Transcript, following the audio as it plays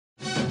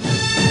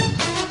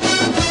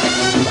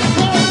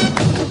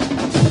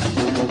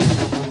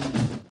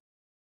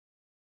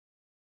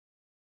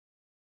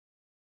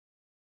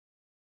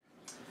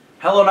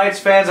Hello Knights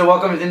fans, and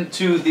welcome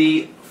into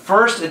the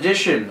first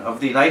edition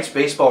of the Knights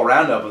Baseball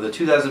Roundup of the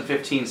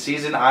 2015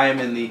 season. I am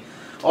in the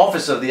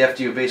office of the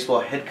FDU Baseball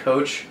head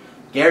coach,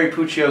 Gary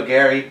Puccio.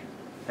 Gary,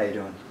 how you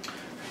doing?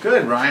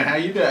 Good, Ryan. How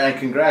you doing? And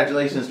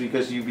congratulations,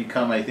 because you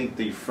become, I think,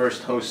 the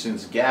first host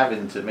since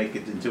Gavin to make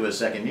it into a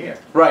second year.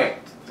 Right.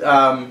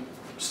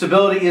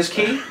 Stability is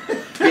key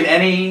in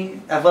any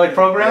athletic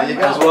program,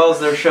 as well as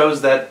their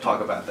shows that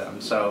talk about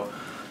them. So,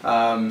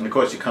 of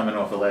course, you're coming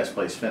off a last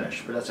place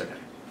finish, but that's okay.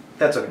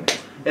 That's okay.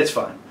 It's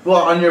fine.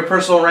 Well, on your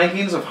personal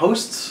rankings of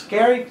hosts,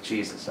 Gary?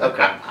 Jesus.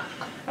 Okay.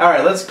 All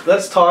right,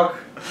 let's talk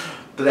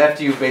the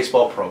FDU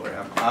baseball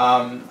program.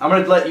 I'm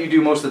going to let you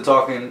do most of the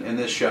talking in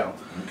this show.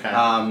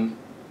 Okay.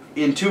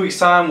 In 2 weeks'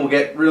 time, we'll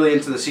get really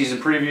into the season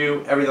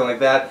preview, everything like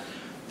that.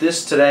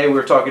 Today,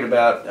 we're talking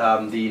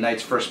about the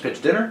Knights' first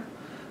pitch dinner.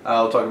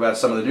 We'll talk about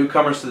some of the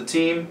newcomers to the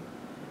team.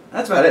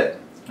 That's about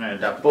it. And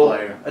adopted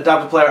player.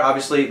 Adopted player,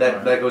 obviously,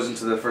 that goes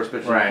into the first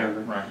pitch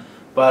dinner. Right.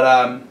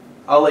 But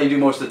I'll let you do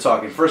most of the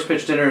talking. First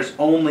pitch dinner is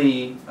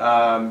only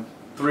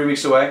 3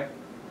 weeks away.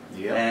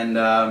 Yep.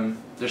 And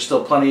there's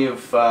still plenty of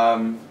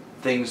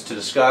things to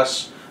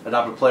discuss.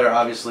 Adopted player,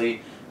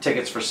 obviously,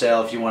 tickets for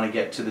sale if you want to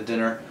get to the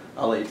dinner.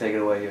 I'll let you take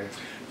it away here.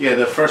 Yeah,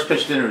 the first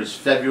pitch dinner is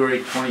February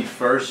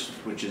 21st,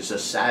 which is a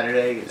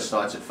Saturday. It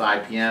starts at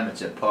 5 p.m.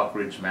 It's at Park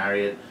Ridge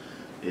Marriott.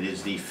 It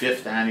is the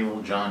 5th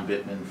annual John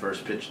Bittman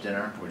first pitch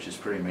dinner, which is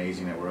pretty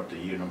amazing that we're up to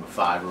year number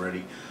 5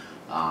 already.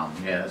 Yeah,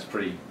 that's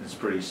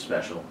pretty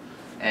special.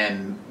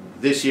 And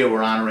this year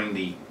we're honoring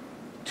the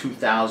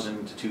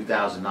 2000 to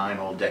 2009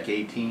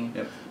 All-Decade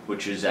team,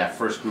 which is that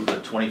first group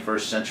of 21st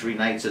century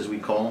Knights, as we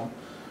call them.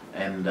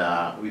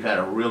 And we've had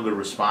a real good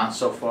response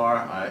so far.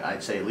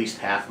 I'd say at least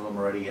half of them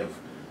already have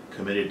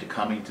committed to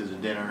coming to the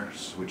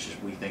dinners, which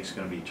we think is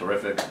going to be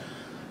terrific.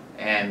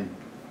 And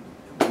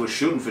we're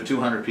shooting for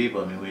 200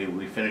 people. I mean,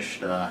 we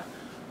finished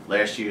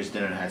last year's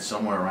dinner and had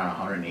somewhere around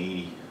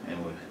 180, and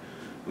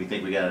we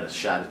think we got a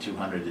shot at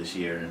 200 this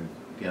year. And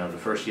you know, the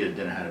first year the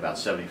dinner had about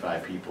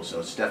 75 people,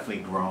 so it's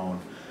definitely grown.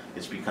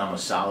 It's become a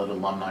solid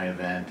alumni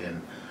event, and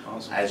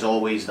awesome. As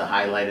always, the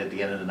highlight at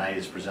the end of the night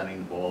is presenting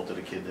the ball to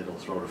the kid that'll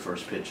throw the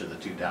first pitch of the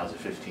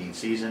 2015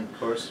 season. Of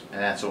course.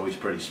 And that's always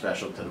pretty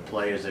special to the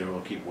players. They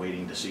will keep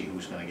waiting to see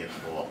who's going to get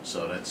the ball.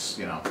 So that's,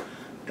 you know,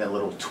 that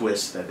little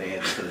twist that they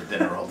add to the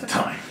dinner all the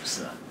time.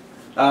 So.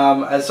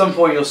 At some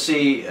point you'll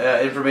see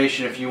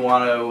information if you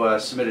want to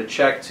submit a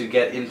check to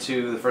get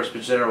into the first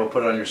pitch dinner. We'll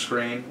put it on your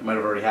screen. It might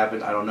have already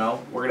happened. I don't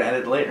know. We're going to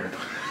edit it later.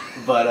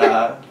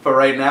 But for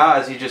right now,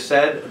 as you just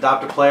said,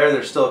 adopt a player.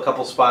 There's still a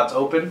couple spots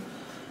open.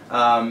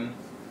 And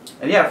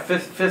yeah,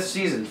 fifth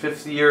season,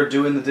 5th year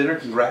doing the dinner.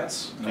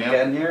 Congrats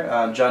again here.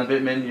 John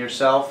Bittman,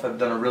 yourself, have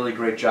done a really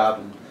great job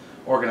in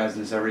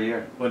organizing this every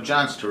year. Well,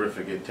 John's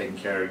terrific at taking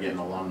care of getting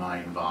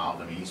alumni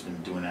involved. I mean, he's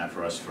been doing that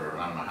for us for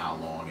I don't know how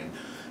long. And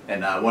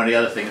one of the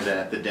other things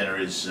at the dinner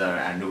is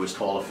our newest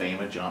Hall of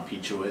Famer, John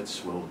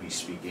Pichowitz, will be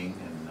speaking.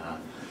 And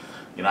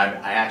you know,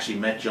 I actually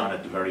met John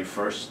at the very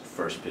first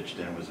pitch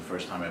dinner. It was the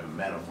first time I ever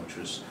met him, which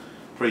was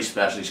pretty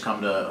special. He's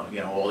come to,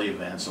 you know, all the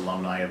events,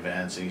 alumni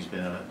events, and he's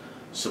been a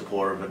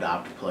supporter of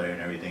adopted player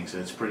and everything. So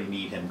it's pretty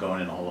neat him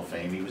going in the Hall of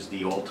Fame. He was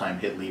the all-time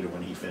hit leader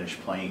when he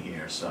finished playing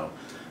here. So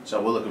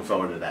we're looking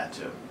forward to that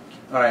too.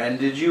 All right, and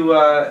did you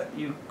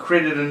you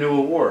created a new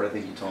award? I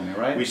think you told me,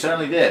 right? We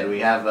certainly did. We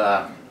have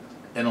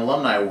an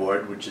alumni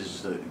award, which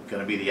is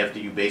going to be the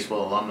FDU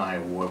Baseball Alumni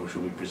Award, which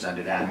will be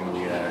presented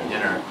annually at our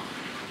dinner.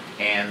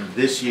 And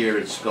this year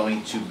it's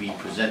going to be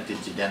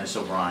presented to Dennis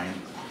O'Brien,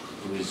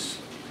 who is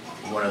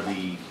one of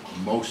the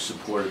most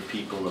supportive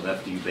people of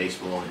FDU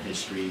baseball in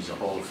history. He's a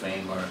Hall of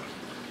Famer.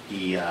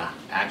 He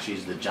actually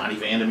is the Johnny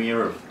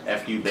Vandermeer of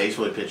FDU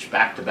baseball. He pitched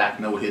back-to-back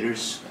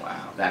no-hitters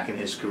back in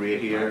his career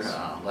here.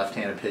 Nice.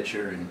 Left-handed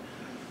pitcher, and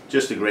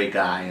just a great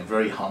guy, a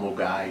very humble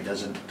guy. He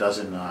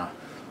doesn't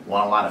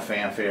want a lot of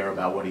fanfare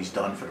about what he's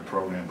done for the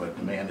program, but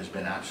the man has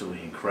been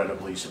absolutely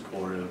incredibly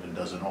supportive and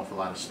does an awful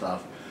lot of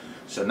stuff.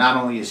 So not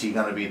only is he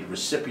going to be the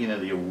recipient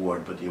of the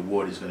award, but the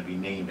award is going to be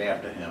named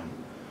after him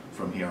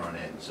from here on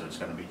in. So it's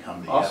going to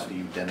become the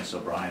FDU Dennis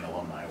O'Brien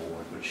Alumni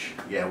Award, which,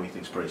 yeah, we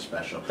think is pretty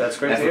special. That's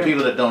great. And for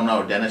people that don't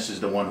know, Dennis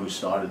is the one who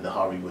started the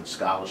Hollywood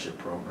Scholarship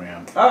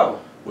Program. Oh,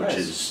 which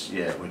nice.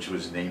 which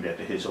was named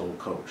after his old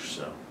coach.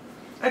 So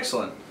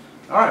excellent.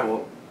 All right,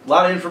 well, a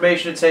lot of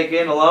information to take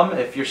in, alum.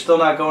 If you're still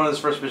not going to this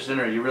first pitch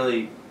dinner, you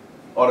really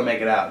ought to make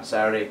it out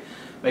Saturday.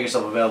 Make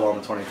yourself available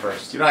on the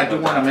 21st. You know, I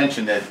do want to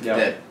mention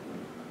that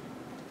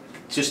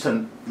just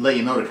to let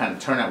you know the kind of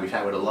turnout we've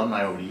had with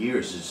alumni over the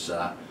years is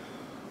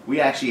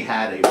we actually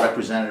had a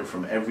representative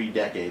from every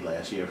decade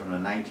last year, from the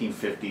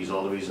 1950s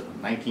all the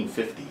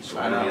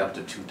way up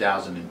to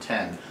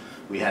 2010.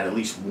 We had at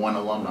least one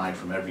alumni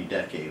from every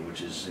decade,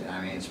 which is,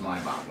 I mean, it's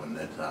mind-boggling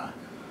that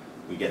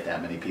we get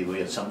that many people. We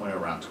had somewhere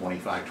around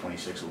 25,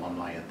 26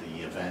 alumni at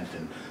the event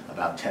and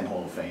about 10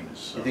 Hall of Famers.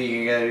 So. You think you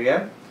can get it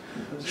again?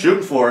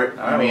 Shooting for it.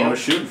 Right, I mean, we're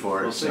shooting for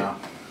it. We'll see. So.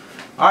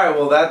 All right,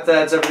 well,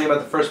 that's everything about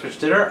the first pitch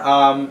dinner.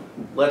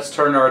 Let's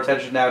turn our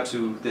attention now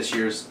to this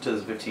year's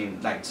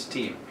 2015 Knights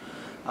team.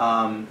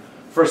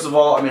 First of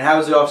all, I mean, how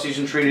has the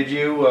offseason treated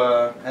you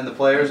and the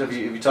players? Have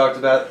you talked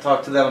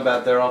to them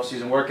about their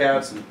offseason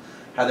workouts and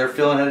how they're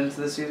feeling heading into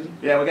the season?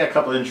 Yeah, we got a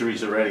couple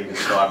injuries already to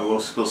start, but we'll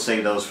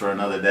save those for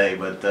another day.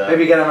 But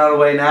maybe get them out of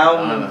the way now.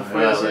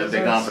 Well,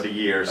 they're gone for the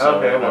year, so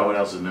okay, I don't know what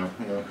else is new.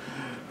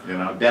 You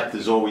know, depth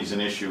is always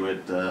an issue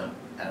at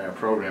our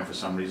program for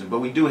some reason, but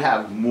we do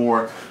have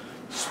more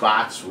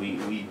spots.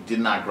 We did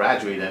not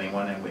graduate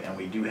anyone, and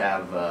we do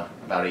have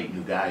about 8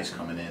 new guys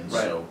coming in.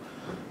 Right.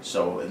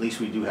 So at least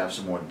we do have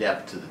some more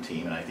depth to the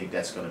team, and I think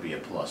that's going to be a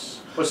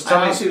plus. I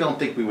honestly don't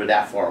think we were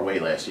that far away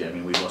last year. I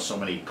mean, we lost so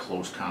many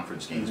close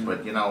conference games,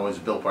 but you know, as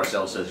Bill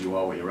Parcells says you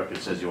are, what your record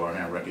says you are,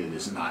 and our record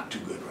is not too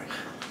good right now.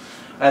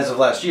 As of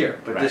last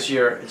year, but this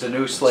year it's a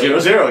new slate.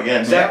 0-0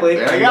 again. Exactly.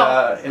 Yeah, there you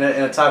go.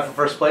 In a tie for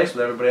first place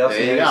with everybody else.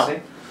 There you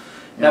go.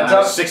 Now, I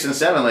was 6 and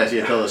 7 last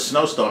year until the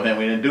snowstorm hit.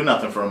 We didn't do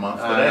nothing for a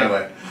month, but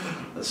anyway.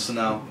 The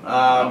snow.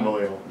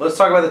 Unbelievable. Let's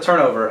talk about the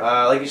turnover.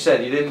 Like you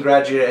said, you didn't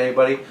graduate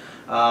anybody.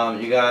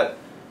 You got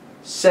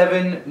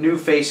 7 new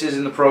faces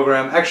in the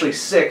program. Actually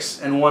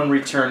 6 and 1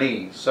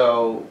 returnee.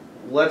 So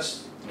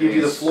let's give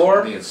you the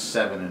floor. I think it's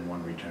 7 and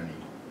 1 returnee.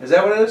 Is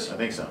that what it is? I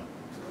think so.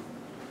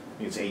 I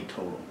think it's 8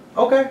 total.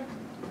 Okay.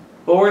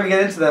 Well, we're going to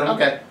get into them.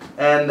 Okay.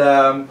 And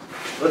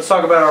let's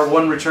talk about our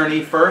 1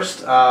 returnee first.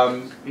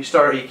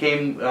 He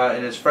came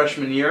in his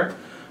freshman year.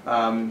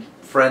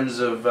 Friends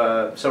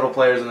of several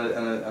players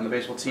on the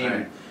baseball team.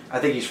 Right. I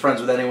think he's friends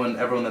with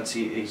everyone that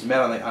he's met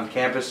on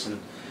campus. And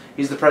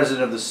he's the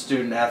president of the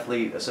Student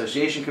Athlete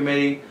Association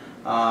Committee.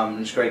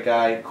 He's a great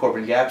guy.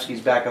 Corbin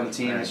Gapsky's back on the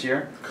team this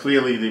year.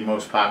 Clearly the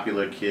most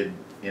popular kid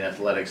in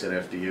athletics at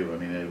FDU. I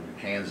mean,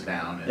 hands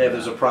down. And, yeah,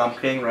 there's a prom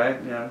king, right?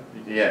 Yeah.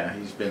 Yeah,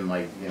 he's been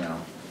like, you know,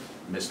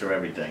 Mr.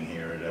 Everything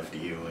here at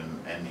FDU,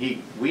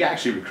 and we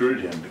actually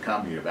recruited him to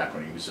come here back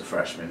when he was a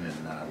freshman,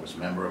 and was a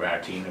member of our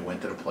team that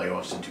went to the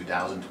playoffs in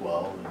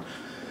 2012,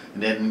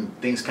 and then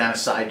things kind of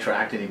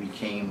sidetracked, and he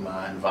became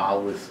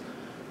involved with,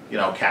 you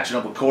know, catching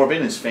up with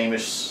Corbin, his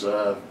famous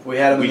we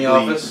had him weekly, in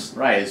the office,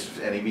 right?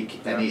 And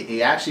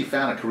he actually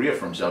found a career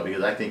for himself,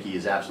 because I think he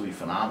is absolutely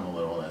phenomenal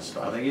at all that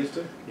stuff. I think he is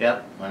too.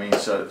 Yep. I mean,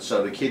 so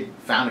the kid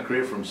found a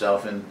career for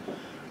himself, and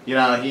you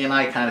know, he and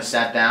I kind of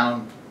sat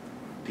down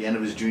at the end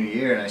of his junior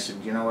year, and I said,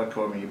 you know what,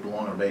 Corbin, you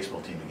belong on a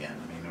baseball team again.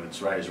 I mean,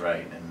 what's right is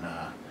right, and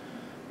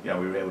you know,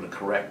 we were able to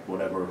correct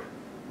whatever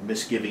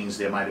misgivings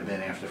there might have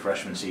been after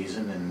freshman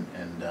season,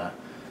 and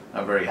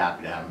I'm very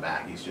happy to have him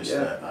back. He's just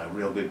a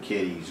real good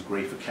kid. He's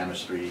great for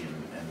chemistry,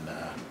 and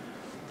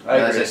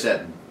as I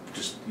said,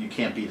 just you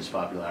can't beat his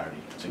popularity.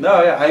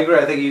 No, yeah, I agree.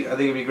 I think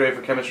it'd be great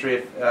for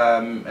chemistry,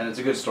 and it's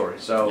a good story.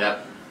 So.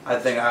 Yep. I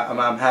think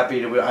I'm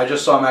happy to. I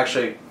just saw him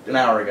actually an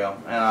hour ago,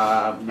 and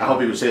I hope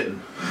he was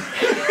hitting.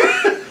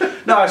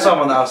 No, I saw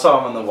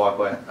him on the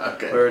walkway.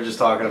 Okay. We were just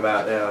talking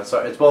about so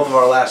it's both of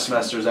our last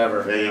semesters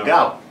ever. There you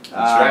go. That's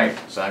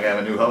right. So I'm gonna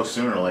have a new host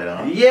sooner or later,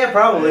 huh? Yeah,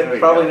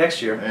 probably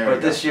next year. But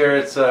this year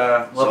it's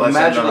a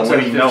magical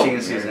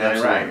 2015 season.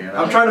 Absolutely. Right. You know?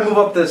 I'm trying to move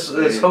up this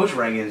coach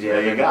rankings. Yeah,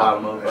 there you go.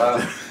 Bottom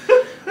of.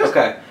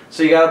 Okay,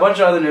 so you got a bunch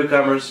of other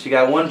newcomers. You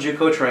got 1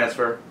 JUCO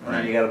transfer, and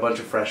then you got a bunch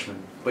of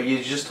freshmen. But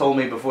you just told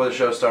me before the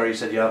show started, you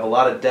said you have a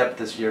lot of depth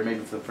this year, maybe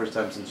for the first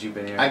time since you've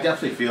been here. I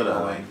definitely feel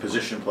that way,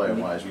 position player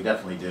wise. We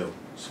definitely do.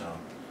 So.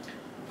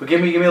 But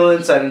give me a little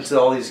insight into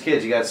all these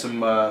kids. You got some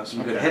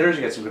good hitters,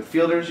 you got some good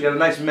fielders, you got a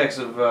nice mix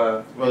of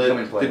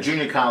incoming players. The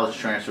junior college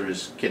transfer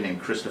is a kid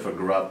named Christopher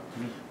Grupp.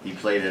 He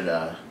played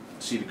at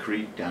Cedar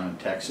Creek down in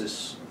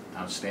Texas.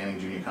 Outstanding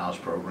junior college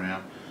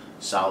program.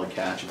 Solid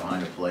catcher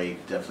behind the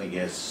plate. Definitely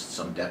gets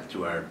some depth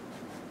to our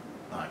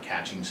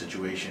catching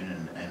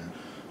situation, and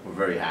we're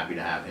very happy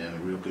to have him. A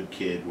real good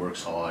kid,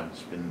 works hard.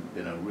 It's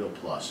been a real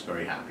plus.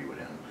 Very happy with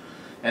him.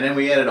 And then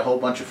we added a whole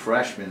bunch of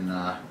freshmen.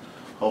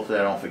 Hopefully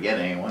I don't forget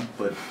anyone,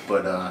 but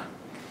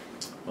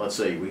let's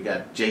see. We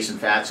got Jason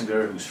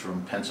Fatzinger, who's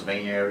from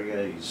Pennsylvania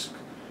area. He's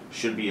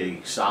should be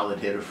a solid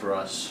hitter for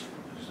us.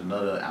 He's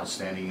another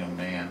outstanding young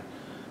man.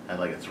 Had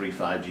like a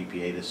 3.5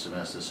 GPA this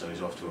semester, so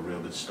he's off to a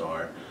real good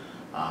start.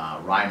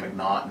 Ryan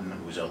McNaughton,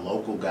 who's a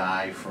local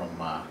guy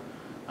from I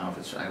don't know if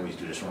it's, I always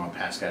do this wrong,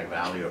 Pascack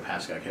Valley or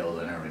Pascack Hills,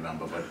 I don't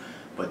remember,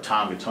 but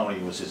Tom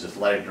Gattoni was his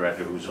athletic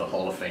director, who was a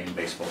Hall of Fame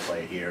baseball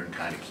player here, and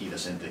kind of keyed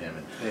us into him.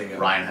 And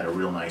Ryan had a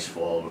real nice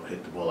fall,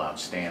 hit the ball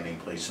outstanding,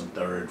 plays some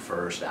third,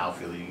 first,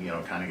 outfield, you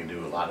know, kind of can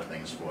do a lot of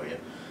things for you.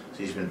 So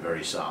he's been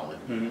very solid.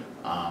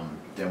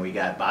 Then we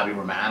got Bobby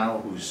Romano,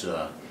 who's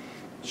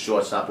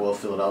shortstop, Oil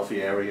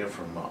Philadelphia area,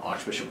 from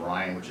Archbishop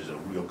Ryan, which is a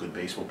real good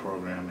baseball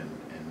program, and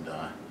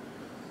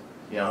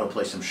you know, he'll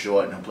play some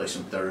short and he'll play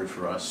some third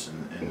for us,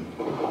 and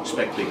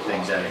expect big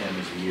things out of him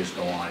as the years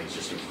go on. He's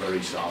just a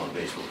very solid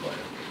baseball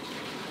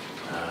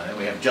player. Then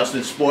we have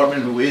Justin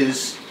Sportman, who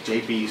is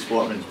J.P.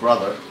 Sportman's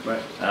brother.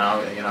 Right.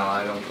 You know,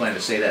 I don't plan to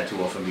say that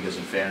too often, because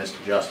in fairness to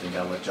Justin,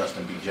 gotta let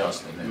Justin be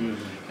Justin.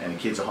 And the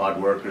kid's a hard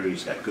worker.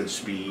 He's got good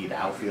speed,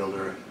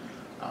 outfielder.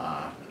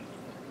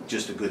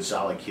 Just a good,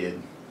 solid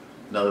kid.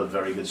 Another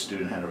very good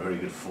student, had a very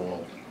good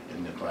fall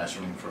in the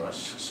classroom for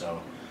us. So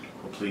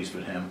we're pleased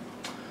with him.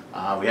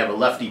 We have a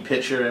lefty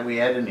pitcher that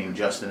we added named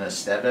Justin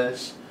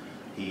Estevez.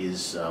 He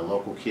is a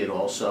local kid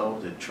also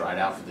that tried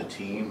out for the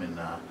team, and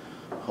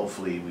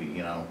hopefully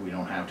we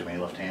don't have too many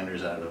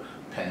left-handers out of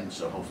Penn,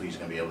 so hopefully he's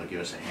going to be able to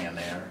give us a hand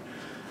there,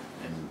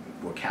 and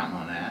we're counting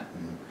on that.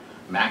 And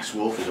Max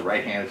Wolf is a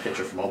right-handed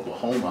pitcher from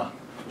Oklahoma.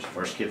 He's the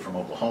first kid from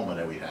Oklahoma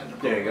that we've had in the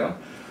program. There you go.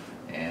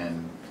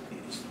 And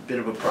it's a bit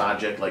of a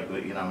project, like,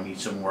 we need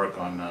some work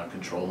on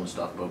control and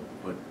stuff,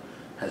 but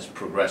has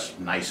progressed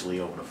nicely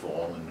over the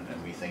fall,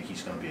 and we think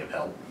he's going to be of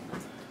help.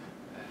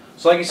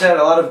 So like you said,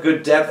 a lot of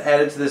good depth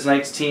added to this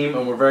Knights team,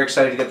 and we're very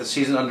excited to get the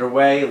season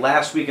underway.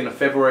 Last weekend of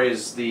February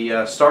is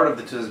the start of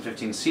the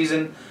 2015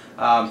 season.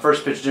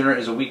 First pitch dinner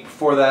is a week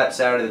before that,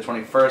 Saturday the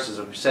 21st, as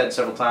we've said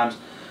several times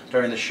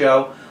during the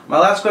show. My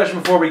last question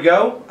before we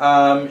go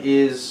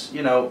is,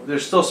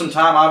 there's still some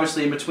time,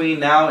 obviously, in between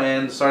now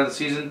and the start of the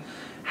season.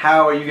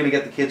 How are you going to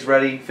get the kids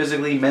ready,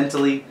 physically,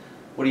 mentally?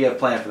 What do you have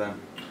planned for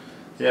them?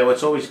 Yeah,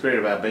 what's always great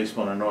about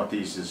baseball in the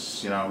Northeast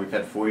is, we've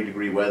had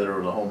 40-degree weather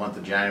over the whole month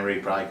of January.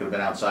 Probably could have been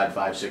outside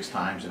 5-6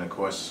 times, and of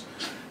course,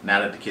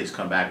 now that the kids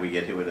come back, we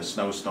get hit with a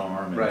snowstorm,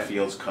 and right. The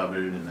field's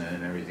covered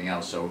and everything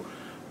else. So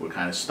we're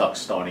kind of stuck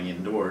starting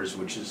indoors,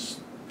 which is,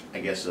 I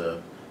guess,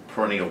 a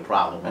perennial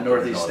problem. A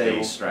Northeast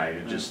stable. Right?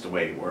 It's just the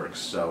way it works.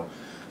 So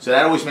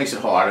that always makes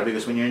it harder,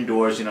 because when you're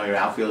indoors, your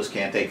outfielders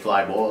can't take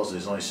fly balls.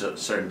 There's only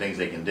certain things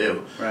they can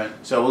do. Right.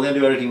 So we're going to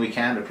do everything we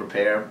can to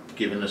prepare,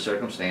 given the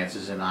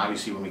circumstances. And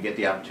obviously, when we get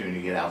the opportunity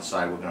to get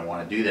outside, we're going to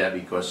want to do that,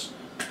 because,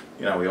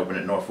 we open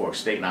at Norfolk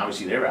State, and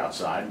obviously they're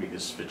outside,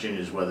 because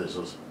Virginia's weather is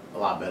a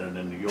lot better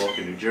than New York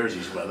and New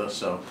Jersey's weather.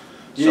 So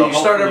you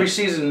start every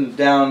season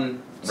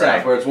down south,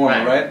 right, where it's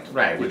warmer, right?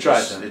 Right. You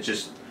try to. It's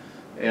just,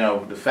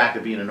 the fact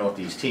of being a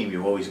Northeast team,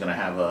 you're always going to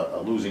have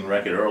a losing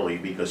record early,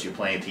 because you're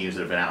playing teams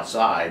that have been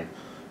outside,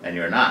 and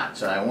you're not.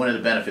 So one of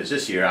the benefits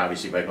this year,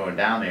 obviously, by going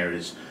down there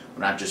is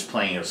we're not just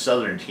playing a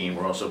Southern team,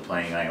 we're also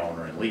playing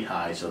Iona and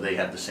Lehigh, so they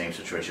have the same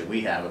situation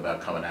we have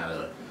about coming out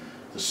of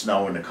the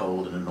snow and the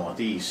cold in the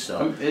Northeast.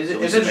 So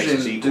it's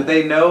interesting. Do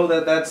they know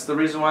that that's the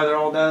reason why they're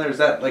all down there? Is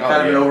that like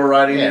kind of an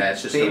overriding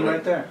theme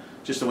right there?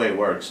 Just the way it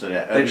works.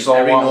 That every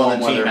northern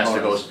team has to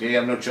go. You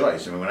have no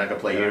choice. I mean, we're not going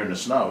to play here in the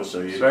snow,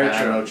 so you kind of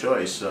have no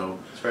choice. So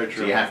it's very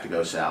true. So you have to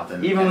go south.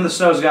 And even when the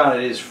snow's gone,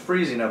 it is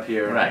freezing up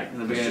here. Right. In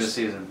the beginning of the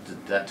season.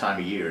 That time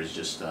of year is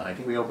just. I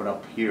think we open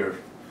up here,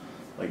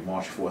 like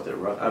March 4th at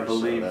Rutgers. I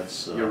believe. So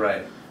that's, you're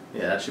right.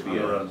 Yeah, that should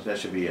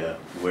be a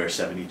wear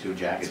 72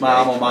 jacket. It's my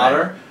alma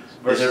mater.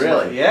 Is it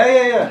really?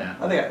 Yeah.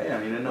 I think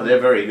you didn't know. Well, they're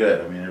very good.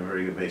 I mean, they're a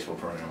very good baseball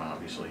program,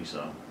 obviously.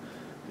 So.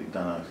 They've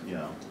done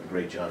a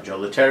great job. Joe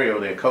Letterio,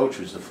 their coach,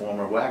 was the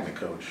former Wagner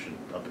coach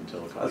up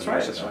until a couple of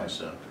years ago.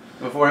 That's right.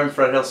 Before him,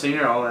 Fred Hill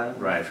Sr., all that.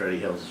 Right, Freddie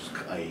Hill's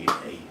a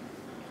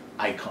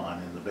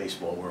icon in the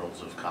baseball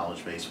worlds of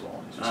college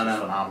baseball. He's just a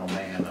phenomenal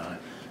man.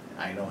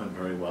 I know him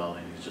very well,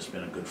 and he's just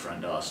been a good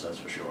friend to us, that's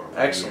for sure.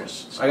 Excellent.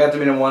 So I got to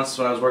meet him once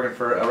when I was working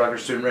for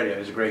Rutgers Student Radio.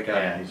 He's a great guy.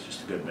 Yeah, he's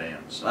just a good man.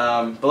 So.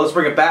 But let's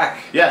bring it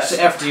back to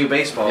FDU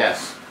baseball.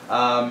 Yes.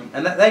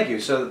 Thank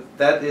you. So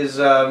that is...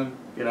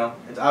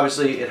 it's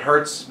obviously it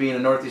hurts being a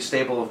Northeast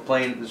staple of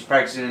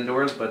practicing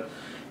indoors, but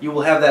you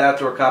will have that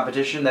outdoor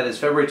competition. That is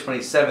February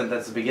 27th.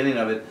 That's the beginning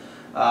of it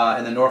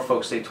in the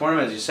Norfolk State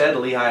Tournament. As you said,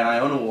 Lehigh and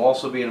Iona will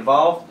also be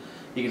involved.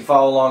 You can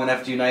follow along on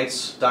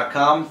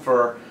FDUKnights.com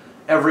for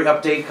every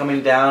update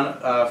coming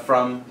down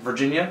from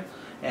Virginia.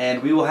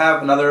 And we will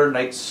have another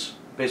Knights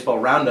baseball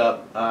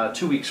roundup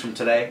 2 weeks from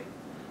today,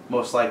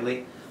 most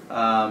likely.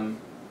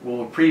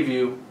 We'll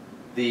preview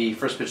the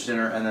first pitch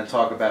dinner and then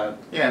talk about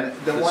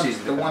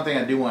the one thing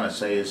I do want to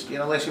say is,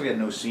 last year we had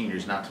no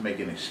seniors, not to make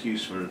an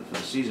excuse for the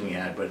season we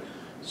had, but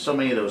so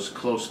many of those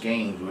close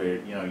games where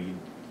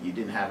you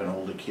didn't have an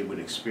older kid with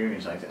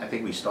experience. I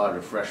think we started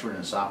a freshman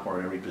and sophomore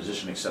at every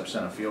position except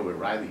center field where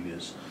Riley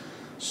is.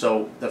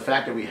 So the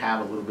fact that we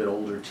have a little bit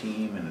older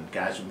team and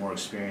guys with more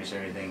experience and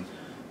everything,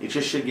 it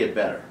just should get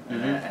better.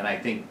 Mm-hmm. And I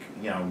think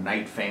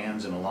Knight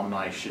fans and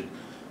alumni should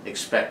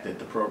expect that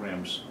the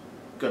program's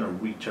going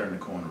to return the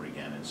corner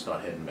again and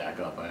start heading back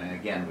up. And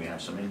again, we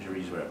have some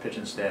injuries with our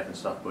pitching staff and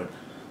stuff,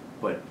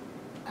 but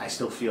I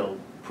still feel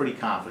pretty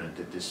confident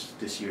that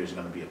this year is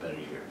going to be a better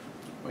year.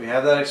 We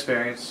have that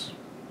experience.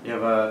 You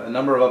have a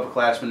number of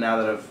upperclassmen now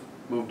that have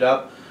moved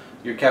up.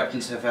 Your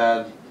captains have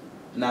had,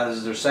 now this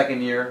is their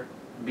second year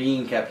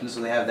being captains,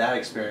 so they have that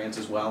experience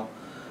as well.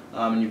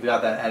 And you've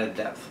got that added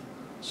depth.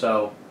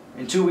 So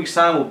in 2 weeks'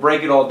 time, we'll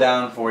break it all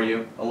down for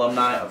you,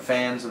 alumni,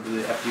 fans of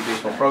the FDU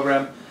baseball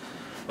program.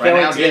 Right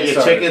now, get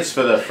your tickets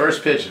for the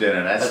first pitch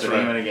dinner. That's the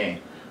name of the game.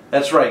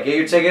 That's right. Get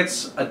your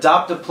tickets.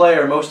 Adopt a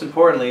player. Most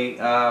importantly,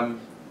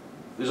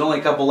 there's only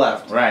a couple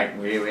left. Right.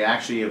 We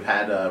actually have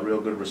had a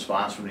real good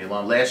response from the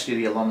alumni. Last year,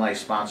 the alumni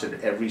sponsored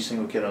every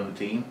single kid on the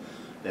team.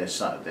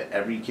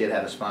 Every kid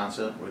had a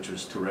sponsor, which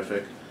was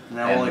terrific.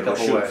 Now and only a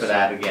couple left for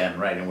that again,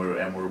 right? And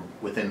we're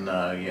within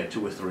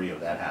 2 or 3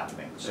 of that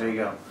happening. So. There you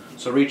go.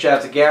 So reach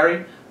out to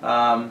Gary.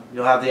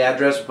 You'll have the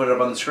address. We'll put it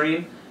up on the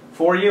screen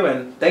for you.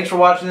 And thanks for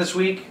watching this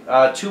week.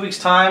 2 weeks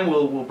time,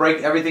 we'll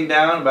break everything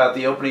down about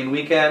the opening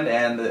weekend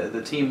and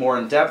the team more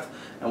in depth,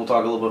 and we'll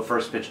talk a little bit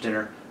first pitch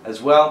dinner as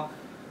well.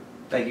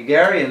 Thank you,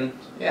 Gary. And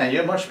Yeah,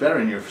 you're much better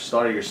in your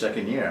start of your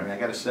second year. I mean, I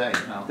got to say.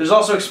 You know. there's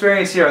also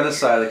experience here on this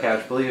side of the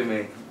couch, believe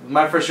me.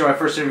 My first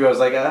interview, I was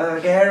like,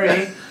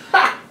 Gary.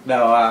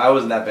 No, I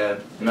wasn't that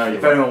bad. No, you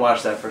if weren't. anyone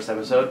watched that first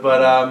episode.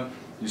 But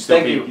You still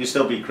thank beat, you. You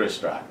still beat Chris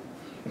Dry.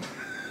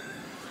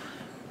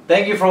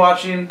 Thank you for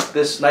watching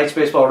this Knights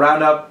Baseball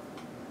Roundup.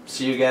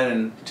 See you again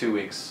in 2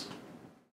 weeks.